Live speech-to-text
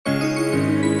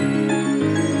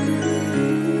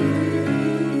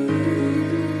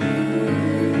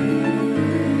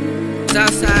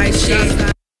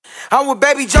shit. I'm with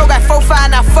Baby Joe, got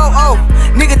 4-5, not 4-0.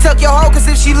 Nigga, tuck your hoe, cause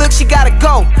if she look, she gotta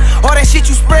go. All that shit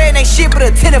you spreadin' ain't shit but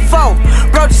a 10 and 4.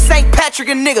 Bro, just St. Patrick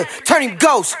a nigga, turn him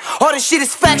ghost. All this shit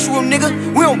is factual, nigga,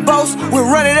 we don't boast. We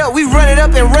run it up, we run it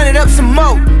up and run it up some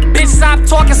more. Bitch, stop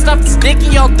talking, stuff this dick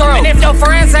in your throat. And if your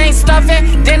friends ain't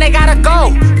stuffing, then they gotta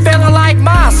go. Feeling like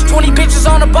Moss, 20 bitches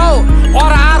on the boat. All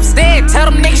the ops dead, tell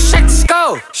them niggas check the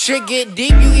scope. Shit get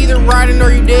deep, you either riding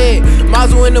or you dead.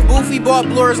 Masoe in the booth, he bought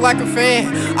blowers like a fan.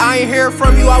 I ain't hear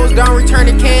from you, I was down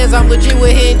returning cans. I'm legit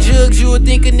with hand jugs, you would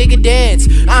think a nigga dance.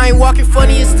 I ain't walking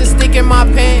funny, it's the stick in my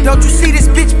pants. Don't you see this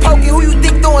bitch poking, who you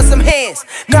think throwing some hands?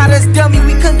 Nah, that's dummy,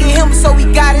 we couldn't get him, so we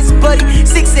got his buddy.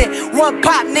 6 and 1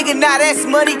 pop, nigga, nah, that's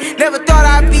money. Never thought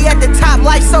I'd be at the top,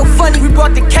 life so funny. We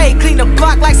brought the K, clean the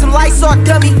block like some Lysol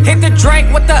dummy. Hit the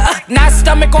drink with the not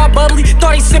stomach all bubbly.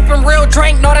 Thought he sippin' real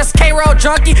drink, no that's K-Roll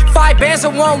junkie. 5 bands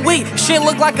in 1 week, shit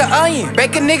look like an onion.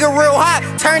 Bake a nigga real hot,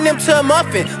 turn him to a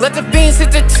muffin. Let the beans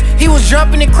hit the he was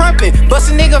jumping and crumping.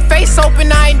 Bust a nigga face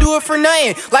open, I ain't do it for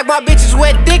nothing. Like my bitch's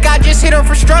wet dick, I just hit her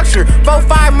for structure.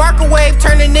 4-5 microwave,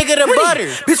 turn a nigga to butter.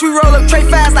 Bitch, we roll up tray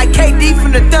fast like KD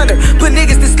from the Thunder. Put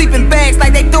niggas to sleep in bags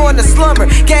like they throwing the slumber.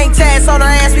 Gang tags on our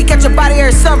ass, we catch a body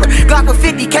every summer. Glock with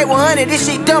 50, K100, this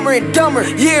shit dumber and dumber.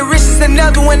 Yeah, Rich is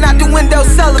another one, not the window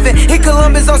Sullivan. Hit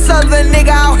Columbus on Sullivan, nigga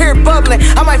out here bubbling.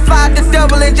 I might fly the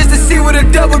doubling just to see what a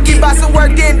double get. Buy some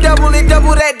work, then double it,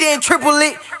 double that, then triple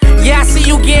it. Yeah, I see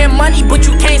you getting money, but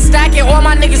you can't stack it. All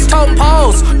my niggas toting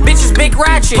poles, bitches big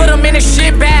ratchet. Put them in a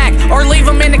shit bag, or leave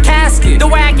them in the casket. The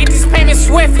way I get these payments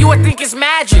swift, you would think it's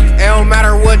magic. It don't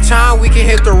matter what time, we can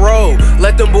hit the road.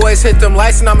 Let them boys hit them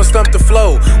lights and I'ma stump the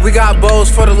flow. We got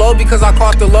bows for the low because I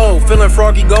caught the low. Feeling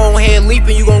froggy, go ahead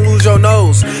leaping, you gon' lose your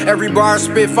nose. Every bar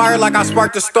spit fire like I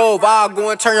sparked the stove. I'll go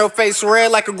and turn your face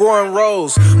red like a growing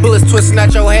rose. Bullets twisting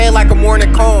at your head like a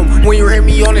morning comb. When you hear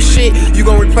me on the shit, you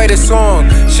gon' replay the song.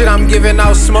 Shit, I'm giving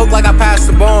out smoke like I passed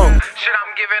the bong. Shit,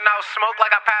 I'm giving out smoke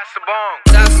like I passed the bong.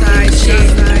 Southside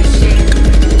shit.